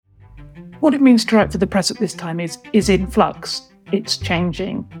What it means to write for the press at this time is in flux. It's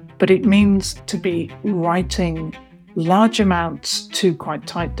changing, but it means to be writing large amounts to quite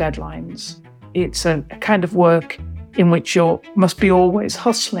tight deadlines. It's a kind of work in which you must be always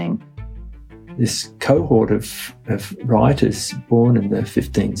hustling. This cohort of writers born in the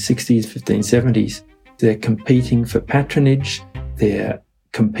 1560s, 1570s, they're competing for patronage, they're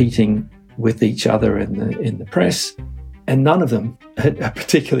competing with each other in the press, and none of them are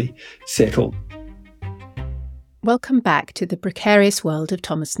particularly settled. Welcome back to the precarious world of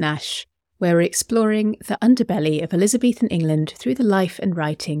Thomas Nashe, where we're exploring the underbelly of Elizabethan England through the life and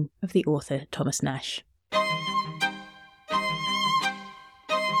writing of the author Thomas Nashe.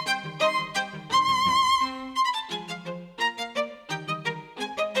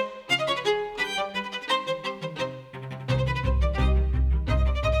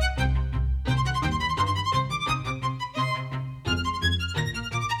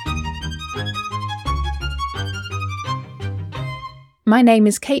 My name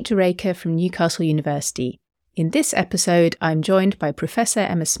is Kate de Raker from Newcastle University. In this episode, I'm joined by Professor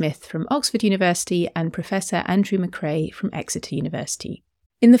Emma Smith from Oxford University and Professor Andrew McRae from Exeter University.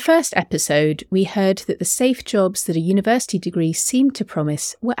 In the first episode, we heard that the safe jobs that a university degree seemed to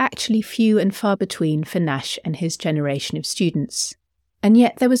promise were actually few and far between for Nashe and his generation of students. And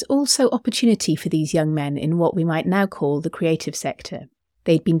yet there was also opportunity for these young men in what we might now call the creative sector.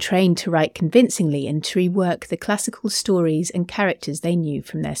 They'd been trained to write convincingly and to rework the classical stories and characters they knew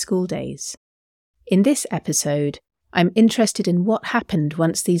from their school days. In this episode, I'm interested in what happened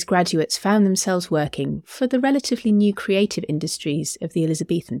once these graduates found themselves working for the relatively new creative industries of the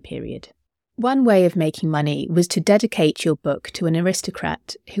Elizabethan period. One way of making money was to dedicate your book to an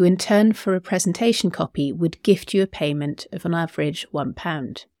aristocrat who in turn for a presentation copy would gift you a payment of on average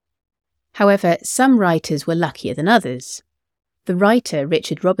 £1. However, some writers were luckier than others. The writer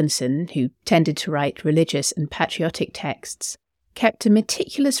Richard Robinson, who tended to write religious and patriotic texts, kept a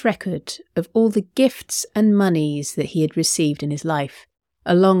meticulous record of all the gifts and moneys that he had received in his life,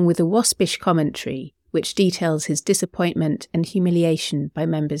 along with a waspish commentary which details his disappointment and humiliation by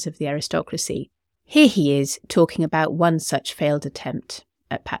members of the aristocracy. Here he is talking about one such failed attempt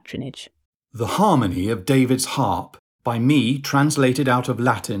at patronage. The Harmony of David's Harp, by me translated out of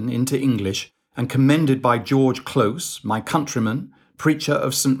Latin into English, and commended by George Close, my countryman, preacher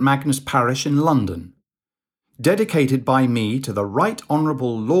of St Magnus Parish in London. Dedicated by me to the Right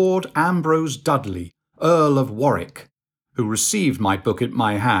Honourable Lord Ambrose Dudley, Earl of Warwick, who received my book at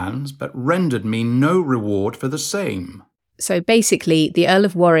my hands, but rendered me no reward for the same. So basically, the Earl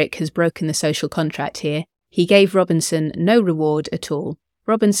of Warwick has broken the social contract here. He gave Robinson no reward at all.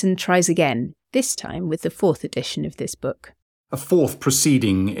 Robinson tries again, this time with the 4th edition of this book. A 4th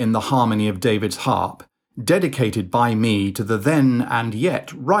proceeding in the Harmony of David's Harp, dedicated by me to the then and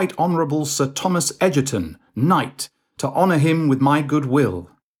yet Right Honourable Sir Thomas Egerton, Knight, to honour him with my goodwill.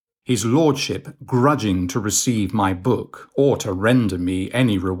 His lordship grudging to receive my book, or to render me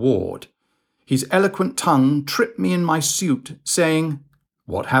any reward. His eloquent tongue tripped me in my suit, saying,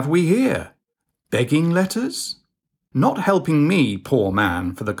 "What have we here? Begging letters?" Not helping me, poor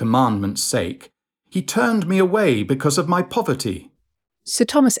man, for the commandment's sake, he turned me away because of my poverty. Sir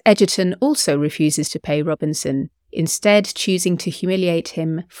Thomas Egerton also refuses to pay Robinson, instead choosing to humiliate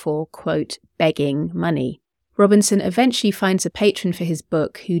him for, quote, begging money. Robinson eventually finds a patron for his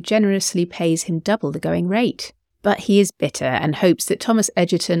book who generously pays him double the going rate. But he is bitter and hopes that Thomas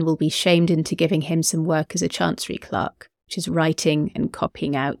Egerton will be shamed into giving him some work as a chancery clerk, which is writing and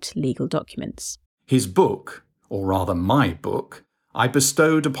copying out legal documents. His book, or rather my book, I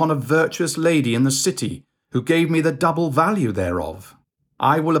bestowed upon a virtuous lady in the city, who gave me the double value thereof.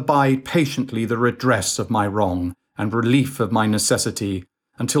 I will abide patiently the redress of my wrong and relief of my necessity,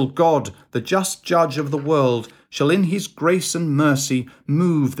 until God, the just judge of the world, shall in his grace and mercy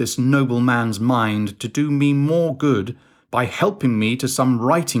move this noble man's mind to do me more good by helping me to some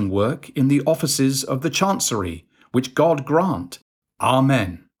writing work in the offices of the Chancery, which God grant.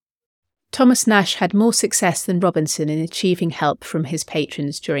 Amen. Thomas Nashe had more success than Robinson in achieving help from his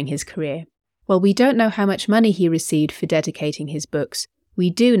patrons during his career. While we don't know how much money he received for dedicating his books, we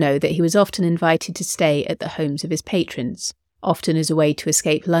do know that he was often invited to stay at the homes of his patrons, often as a way to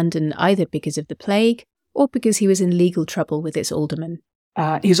escape London either because of the plague or because he was in legal trouble with its aldermen.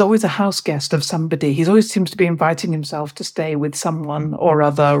 He's always a house guest of somebody. He always seems to be inviting himself to stay with someone or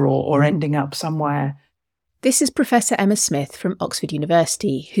other or ending up somewhere. This is Professor Emma Smith from Oxford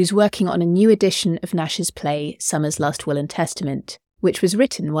University, who's working on a new edition of Nashe's play Summer's Last Will and Testament, which was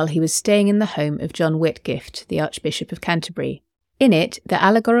written while he was staying in the home of John Whitgift, the Archbishop of Canterbury. In it, the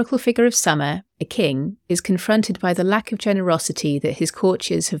allegorical figure of Summer, a king, is confronted by the lack of generosity that his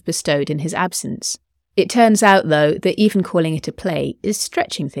courtiers have bestowed in his absence. It turns out, though, that even calling it a play is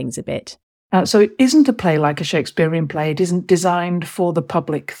stretching things a bit. So it isn't a play like a Shakespearean play. It isn't designed for the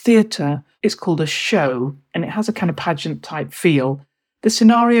public theatre. It's called a show, and it has a kind of pageant-type feel. The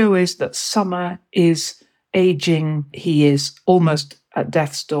scenario is that Summer is aging. He is almost at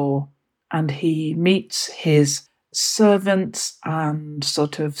death's door, and he meets his servants and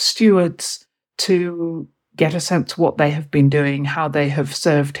sort of stewards to get a sense of what they have been doing, how they have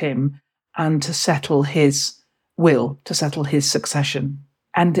served him, and to settle his will, to settle his succession.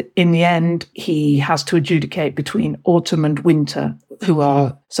 And in the end, he has to adjudicate between Autumn and Winter, who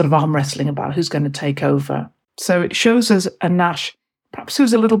are sort of arm wrestling about who's going to take over. So it shows us a Nash, perhaps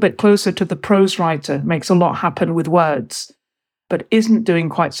who's a little bit closer to the prose writer, makes a lot happen with words, but isn't doing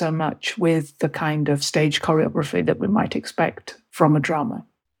quite so much with the kind of stage choreography that we might expect from a drama.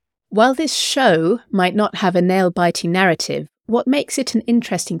 While this show might not have a nail-biting narrative, what makes it an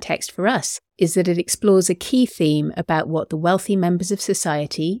interesting text for us is that it explores a key theme about what the wealthy members of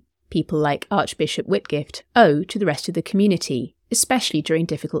society, people like Archbishop Whitgift, owe to the rest of the community, especially during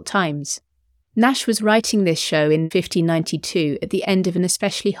difficult times. Nash was writing this show in 1592 at the end of an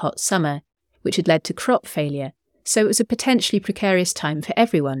especially hot summer, which had led to crop failure, so it was a potentially precarious time for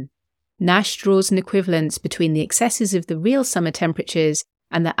everyone. Nash draws an equivalence between the excesses of the real summer temperatures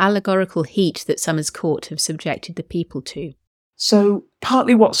and the allegorical heat that summer's court have subjected the people to. So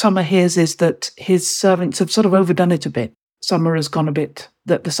partly what Summer hears is that his servants have sort of overdone it a bit. Summer has gone a bit,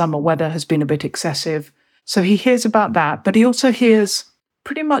 that the summer weather has been a bit excessive. So he hears about that, but he also hears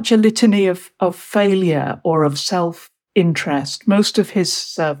pretty much a litany of failure or of self-interest. Most of his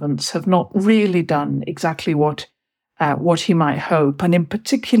servants have not really done exactly what he might hope. And in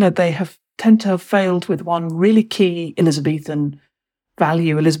particular, they tend to have failed with one really key Elizabethan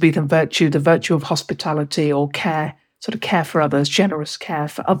value, Elizabethan virtue, the virtue of hospitality or care, sort of care for others, generous care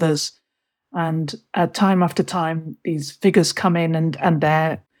for others. And time after time, these figures come in and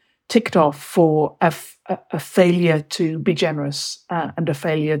they're ticked off for a failure to be generous and a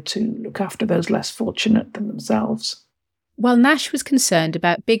failure to look after those less fortunate than themselves. While Nash was concerned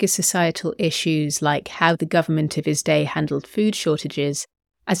about bigger societal issues like how the government of his day handled food shortages,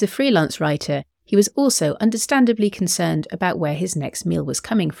 as a freelance writer, he was also understandably concerned about where his next meal was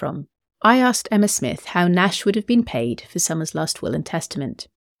coming from. I asked Emma Smith how Nash would have been paid for Summer's last will and testament.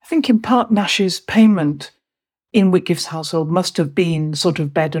 I think in part Nash's payment in Whitgift's household must have been sort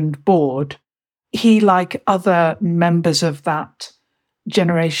of bed and board. He, like other members of that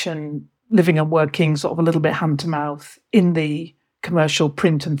generation, living and working sort of a little bit hand to mouth in the commercial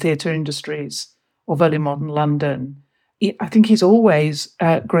print and theatre industries of early modern London, I think he's always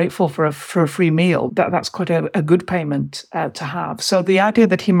grateful for a free meal. That's quite a good payment to have. So the idea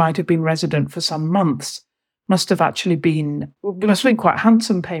that he might have been resident for some months must have been quite a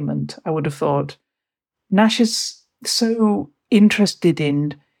handsome payment, I would have thought. Nash is so interested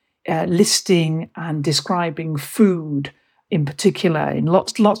in listing and describing food in particular in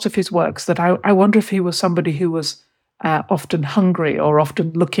lots of his works that I wonder if he was somebody who was often hungry or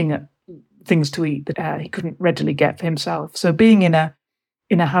often looking at things to eat that he couldn't readily get for himself. So being in a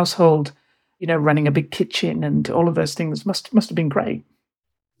household, running a big kitchen and all of those things must have been great.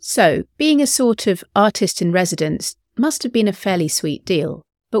 So being a sort of artist in residence must have been a fairly sweet deal,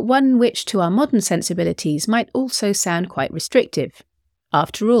 but one which to our modern sensibilities might also sound quite restrictive.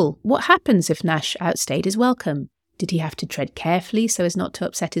 After all, what happens if Nash outstayed his welcome? Did he have to tread carefully so as not to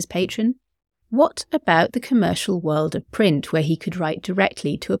upset his patron? What about the commercial world of print where he could write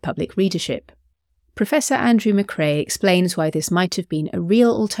directly to a public readership? Professor Andrew McRae explains why this might have been a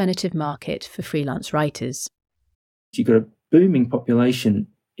real alternative market for freelance writers. You've got a booming population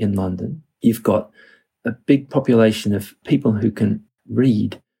in London. You've got a big population of people who can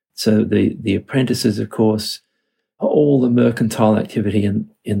read. So the apprentices, of course, all the mercantile activity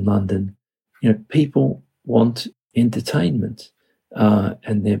in London. People want entertainment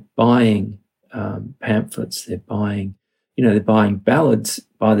and they're buying pamphlets, they're buying ballads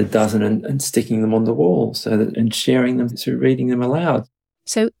by the dozen and sticking them on the wall and sharing them through reading them aloud.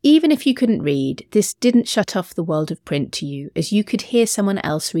 So even if you couldn't read, this didn't shut off the world of print to you, as you could hear someone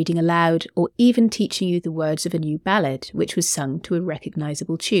else reading aloud or even teaching you the words of a new ballad, which was sung to a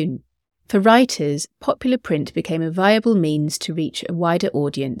recognisable tune. For writers, popular print became a viable means to reach a wider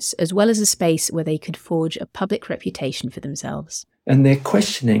audience, as well as a space where they could forge a public reputation for themselves. And they're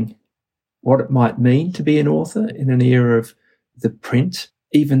questioning what it might mean to be an author in an era of the print,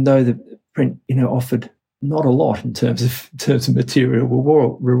 even though the print, offered not a lot in terms of material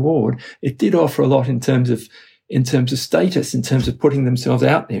reward. It did offer a lot in terms of in terms of status, in terms of putting themselves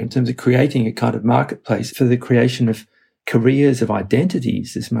out there, in terms of creating a kind of marketplace for the creation of careers, of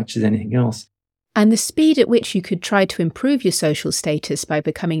identities, as much as anything else. And the speed at which you could try to improve your social status by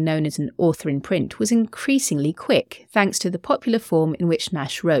becoming known as an author in print was increasingly quick, thanks to the popular form in which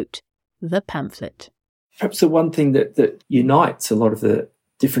Nash wrote, the pamphlet. Perhaps the one thing that unites a lot of the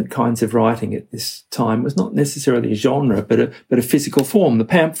different kinds of writing at this time was not necessarily a genre, but a physical form, the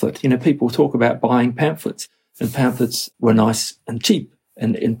pamphlet. You know, people talk about buying pamphlets, and pamphlets were nice and cheap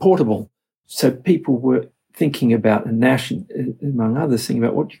and portable. So people were thinking about, and Nash, among others, thinking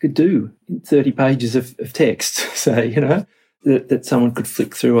about what you could do in 30 pages of text, say, you know, that someone could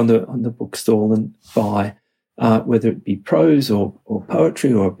flick through on the bookstall and buy, whether it be prose or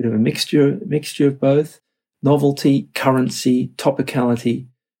poetry or a bit of a mixture of both. Novelty, currency, topicality,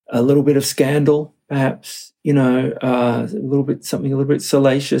 a little bit of scandal, perhaps, you know, something a little bit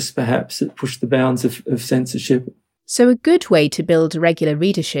salacious, perhaps, that pushed the bounds of censorship. So a good way to build a regular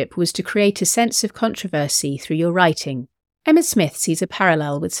readership was to create a sense of controversy through your writing. Emma Smith sees a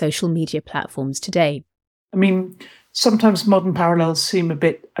parallel with social media platforms today. I mean, sometimes modern parallels seem a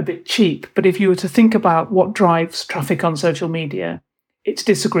bit cheap, but if you were to think about what drives traffic on social media, it's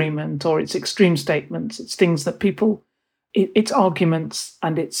disagreement or it's extreme statements, it's things that people, it's arguments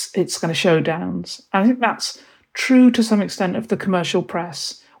and it's kind of showdowns. And I think that's true to some extent of the commercial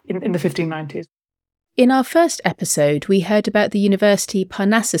press in the 1590s. In our first episode, we heard about the university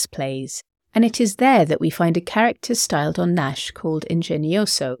Parnassus plays, and it is there that we find a character styled on Nash called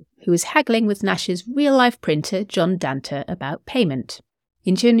Ingenioso, who is haggling with Nash's real-life printer, John Danter, about payment.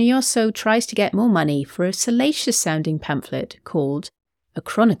 Ingenioso tries to get more money for a salacious-sounding pamphlet called A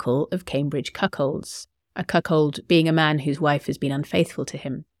Chronicle of Cambridge Cuckolds, a cuckold being a man whose wife has been unfaithful to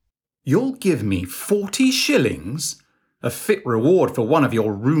him. You'll give me 40 shillings? A fit reward for one of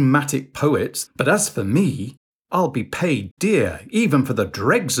your rheumatic poets, but as for me, I'll be paid dear, even for the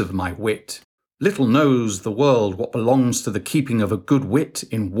dregs of my wit. Little knows the world what belongs to the keeping of a good wit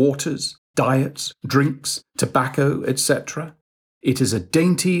in waters, diets, drinks, tobacco, etc. It is a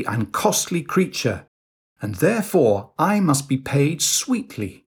dainty and costly creature, and therefore I must be paid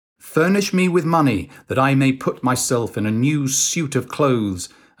sweetly. Furnish me with money, that I may put myself in a new suit of clothes,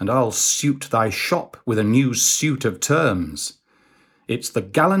 and I'll suit thy shop with a new suit of terms. It's the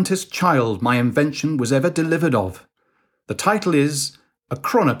gallantest child my invention was ever delivered of. The title is A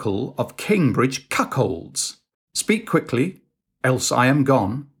Chronicle of Cambridge Cuckolds. Speak quickly, else I am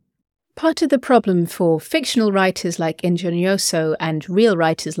gone. Part of the problem for fictional writers like Ingenioso and real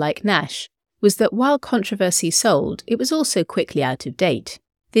writers like Nash was that while controversy sold, it was also quickly out of date.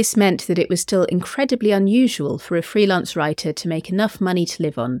 This meant that it was still incredibly unusual for a freelance writer to make enough money to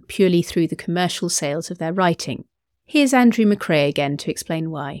live on purely through the commercial sales of their writing. Here's Andrew McRae again to explain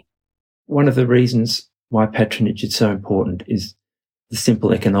why. One of the reasons why patronage is so important is the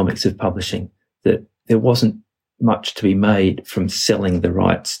simple economics of publishing, that there wasn't much to be made from selling the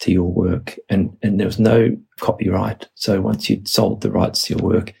rights to your work, and there was no copyright. So once you'd sold the rights to your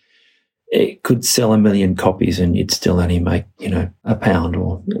work, it could sell 1 million copies and you'd still only make, £1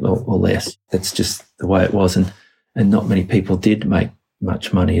 or less. That's just the way it was. And not many people did make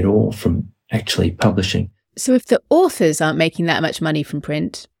much money at all from actually publishing. So if the authors aren't making that much money from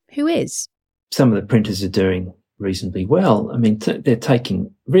print, who is? Some of the printers are doing reasonably well. I mean, they're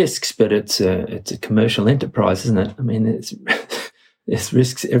taking risks, but it's a commercial enterprise, isn't it? I mean, there's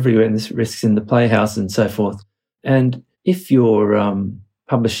risks everywhere, and there's risks in the playhouse and so forth. And if you're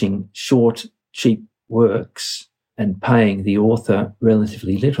publishing short, cheap works and paying the author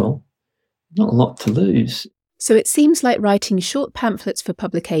relatively little, not a lot to lose. So it seems like writing short pamphlets for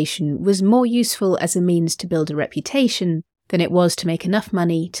publication was more useful as a means to build a reputation than it was to make enough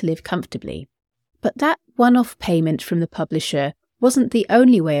money to live comfortably. But that one-off payment from the publisher wasn't the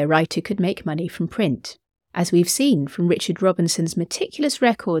only way a writer could make money from print. As we've seen from Richard Robinson's meticulous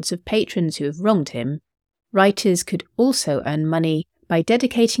records of patrons who have wronged him, writers could also earn money by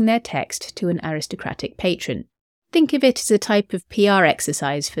dedicating their text to an aristocratic patron. Think of it as a type of PR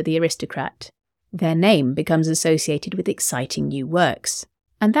exercise for the aristocrat. Their name becomes associated with exciting new works.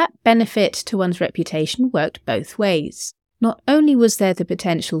 And that benefit to one's reputation worked both ways. Not only was there the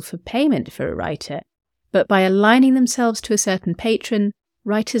potential for payment for a writer, but by aligning themselves to a certain patron,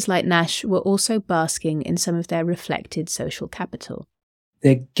 writers like Nash were also basking in some of their reflected social capital.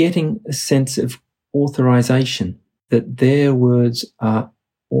 They're getting a sense of authorization, that their words are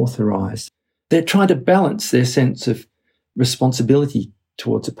authorized. They're trying to balance their sense of responsibility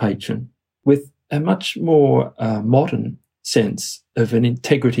towards a patron with a much more modern sense of an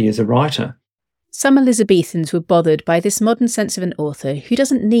integrity as a writer. Some Elizabethans were bothered by this modern sense of an author who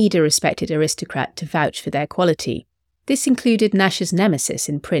doesn't need a respected aristocrat to vouch for their quality. This included Nash's nemesis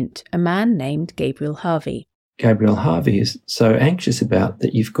in print, a man named Gabriel Harvey. Gabriel Harvey is so anxious about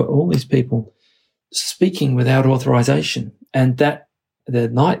that you've got all these people speaking without authorization, and that the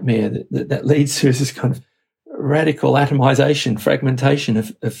nightmare that leads to is this kind of radical atomization, fragmentation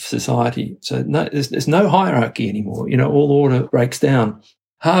of society. So there's no hierarchy anymore. All order breaks down.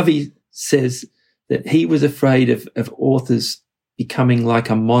 Harvey says that he was afraid of authors becoming like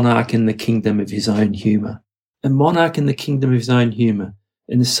a monarch in the kingdom of his own humour. A monarch in the kingdom of his own humour.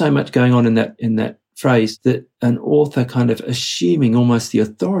 And there's so much going on in that phrase, that an author kind of assuming almost the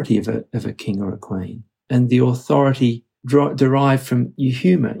authority of a king or a queen, and the authority derived from your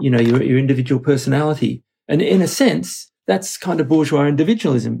humour, your individual personality. And in a sense, that's kind of bourgeois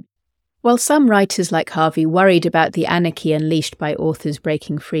individualism. While some writers like Harvey worried about the anarchy unleashed by authors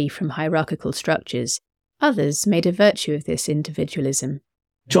breaking free from hierarchical structures, others made a virtue of this individualism.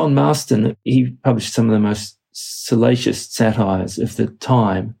 John Marston, he published some of the most salacious satires of the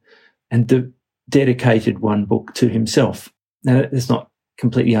time and dedicated one book to himself. Now, that's not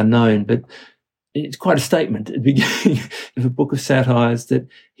completely unknown, but it's quite a statement at the beginning of a book of satires that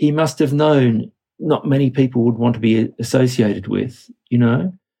he must have known not many people would want to be associated with,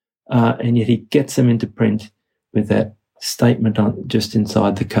 and yet he gets them into print with that statement on just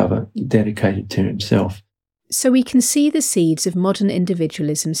inside the cover, dedicated to himself. So we can see the seeds of modern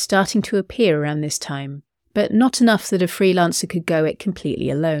individualism starting to appear around this time, but not enough that a freelancer could go it completely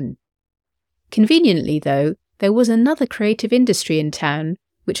alone. Conveniently, though, there was another creative industry in town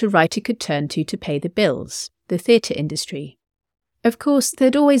which a writer could turn to pay the bills, the theatre industry. Of course,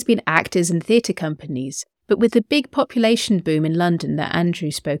 there'd always been actors and theatre companies, but with the big population boom in London that Andrew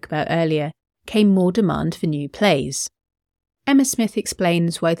spoke about earlier, came more demand for new plays. Emma Smith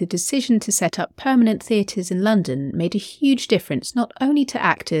explains why the decision to set up permanent theatres in London made a huge difference not only to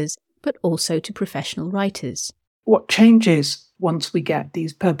actors, but also to professional writers. What changes once we get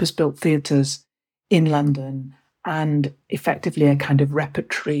these purpose-built theatres in London and effectively a kind of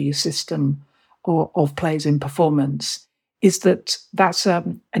repertory system of plays in performance is that that's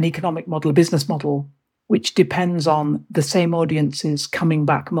an economic model, a business model, which depends on the same audiences coming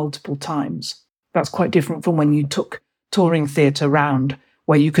back multiple times. That's quite different from when you took touring theatre round,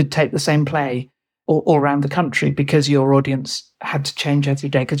 where you could take the same play all around the country because your audience had to change every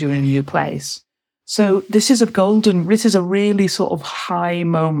day because you're in a new place. So this is a really sort of high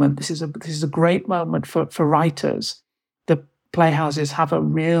moment. This is a great moment for writers. The playhouses have a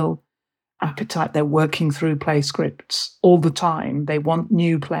real appetite. They're working through play scripts all the time. They want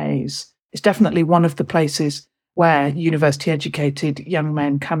new plays. It's definitely one of the places where university-educated young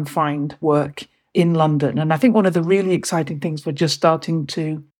men can find work in London. And I think one of the really exciting things we're just starting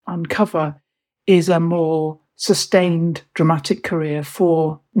to uncover is a more sustained dramatic career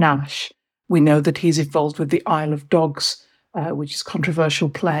for Nash. We know that he's involved with the Isle of Dogs, which is a controversial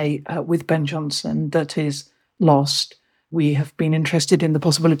play with Ben Jonson that is lost. We have been interested in the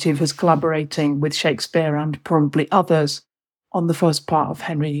possibility of his collaborating with Shakespeare and probably others on the first part of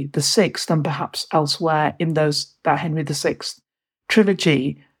Henry VI and perhaps elsewhere in that Henry VI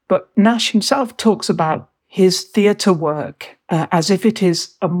trilogy. But Nash himself talks about his theatre work as if it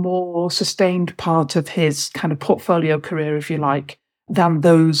is a more sustained part of his kind of portfolio career, if you like, than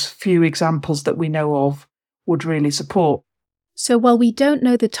those few examples that we know of would really support. So while we don't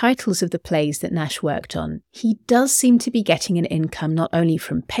know the titles of the plays that Nash worked on, he does seem to be getting an income not only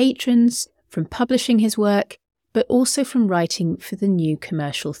from patrons, from publishing his work, but also from writing for the new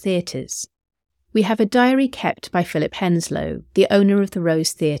commercial theatres. We have a diary kept by Philip Henslowe, the owner of the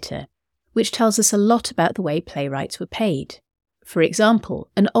Rose Theatre, which tells us a lot about the way playwrights were paid. For example,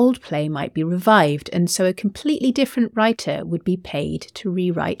 an old play might be revived, and so a completely different writer would be paid to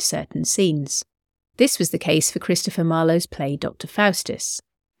rewrite certain scenes. This was the case for Christopher Marlowe's play Dr. Faustus.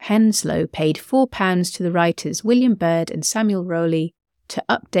 Henslowe paid £4 to the writers William Byrd and Samuel Rowley to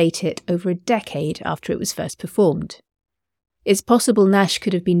update it over a decade after it was first performed. It's possible Nash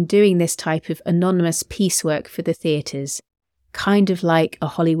could have been doing this type of anonymous piecework for the theatres, kind of like a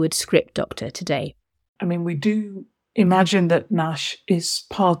Hollywood script doctor today. I mean, we do imagine that Nash is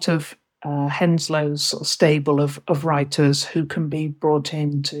part of Henslowe's sort of stable of writers who can be brought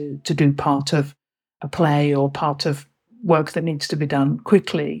in to do part of a play or part of work that needs to be done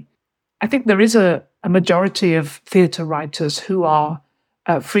quickly. I think there is a majority of theatre writers who are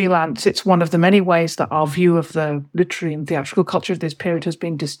freelance. It's one of the many ways that our view of the literary and theatrical culture of this period has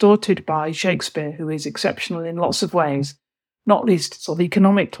been distorted by Shakespeare, who is exceptional in lots of ways, not least sort of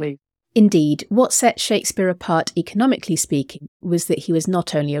economically. Indeed, what set Shakespeare apart economically speaking was that he was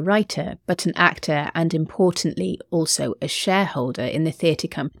not only a writer, but an actor and, importantly, also a shareholder in the theatre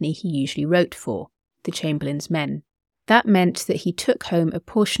company he usually wrote for, the Chamberlain's Men. That meant that he took home a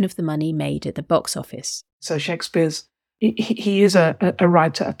portion of the money made at the box office. So Shakespeare's, he is a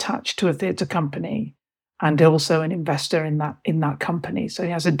writer attached to a theatre company and also an investor in that company. So he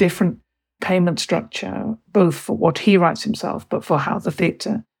has a different payment structure, both for what he writes himself, but for how the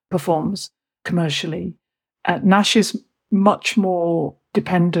theatre performs commercially. Nash is much more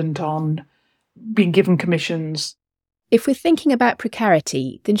dependent on being given commissions. If we're thinking about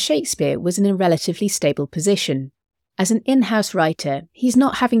precarity, then Shakespeare was in a relatively stable position. As an in-house writer, he's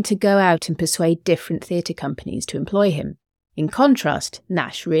not having to go out and persuade different theatre companies to employ him. In contrast,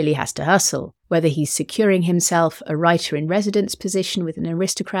 Nash really has to hustle, whether he's securing himself a writer-in-residence position with an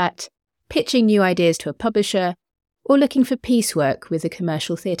aristocrat, pitching new ideas to a publisher, or looking for piecework with the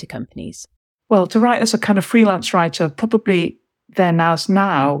commercial theatre companies. Well, to write as a kind of freelance writer, probably then as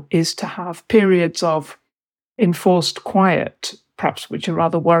now, is to have periods of enforced quiet, perhaps which are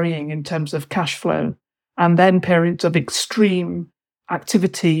rather worrying in terms of cash flow, and then periods of extreme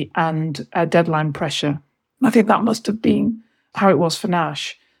activity and deadline pressure. I think that must have been how it was for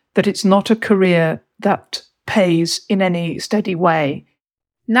Nash, that it's not a career that pays in any steady way.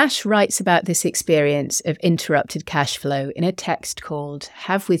 Nash writes about this experience of interrupted cash flow in a text called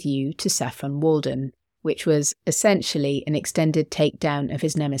Have With You to Saffron Walden, which was essentially an extended takedown of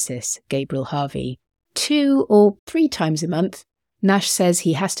his nemesis, Gabriel Harvey. 2 or 3 times a month, Nash says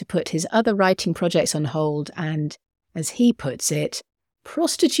he has to put his other writing projects on hold and, as he puts it,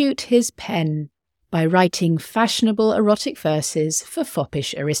 prostitute his pen by writing fashionable erotic verses for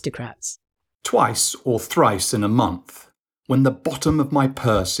foppish aristocrats. Twice or thrice in a month, when the bottom of my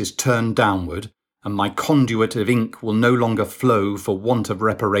purse is turned downward and my conduit of ink will no longer flow for want of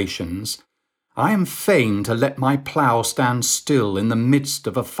reparations, I am fain to let my plough stand still in the midst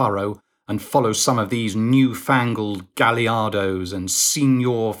of a furrow and follow some of these new-fangled Galliardos and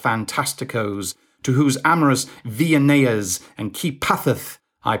Signor Fantasticos, to whose amorous Vienneyas and Keepatheth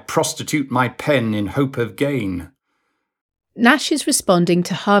I prostitute my pen in hope of gain. Nash is responding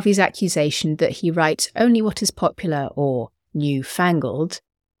to Harvey's accusation that he writes only what is popular or new-fangled,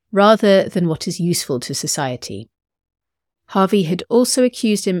 rather than what is useful to society. Harvey had also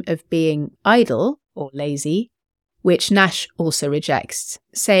accused him of being idle or lazy, which Nash also rejects,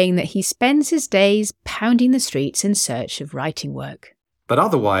 saying that he spends his days pounding the streets in search of writing work. But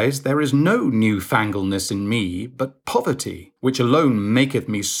otherwise there is no new-fangleness in me, but poverty, which alone maketh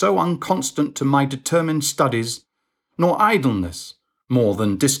me so unconstant to my determined studies, nor idleness, more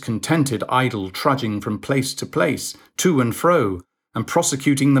than discontented idle trudging from place to place, to and fro, and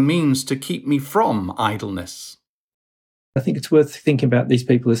prosecuting the means to keep me from idleness. I think it's worth thinking about these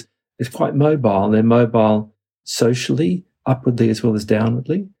people as quite mobile. They're mobile socially, upwardly as well as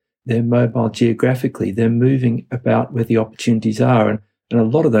downwardly. They're mobile geographically. They're moving about where the opportunities are. And a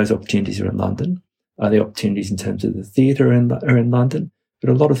lot of those opportunities are in London. The opportunities in terms of the theatre are in London. But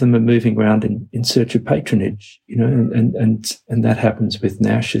a lot of them are moving around in search of patronage, and that happens with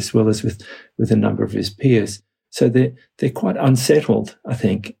Nash as well as with a number of his peers. So they're quite unsettled, I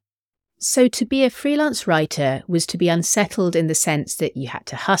think. So to be a freelance writer was to be unsettled in the sense that you had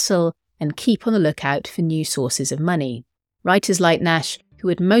to hustle and keep on the lookout for new sources of money. Writers like Nash, who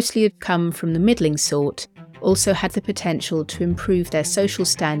would mostly have come from the middling sort, also had the potential to improve their social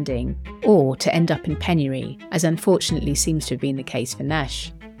standing or to end up in penury, as unfortunately seems to have been the case for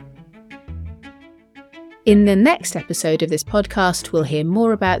Nash. In the next episode of this podcast, we'll hear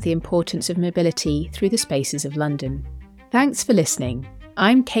more about the importance of mobility through the spaces of London. Thanks for listening.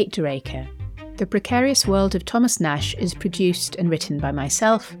 I'm Kate DeRaker. The Precarious World of Thomas Nash is produced and written by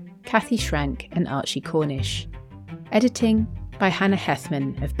myself, Kathy Schrank and Archie Cornish. Editing by Hannah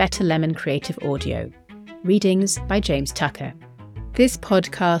Hethman of Better Lemon Creative Audio. Readings by James Tucker. This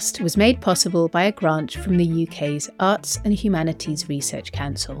podcast was made possible by a grant from the UK's Arts and Humanities Research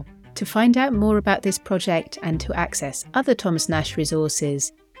Council. To find out more about this project and to access other Thomas Nash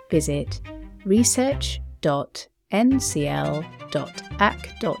resources, visit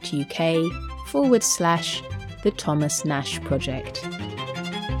research.ncl.ac.uk/The Thomas Nash Project.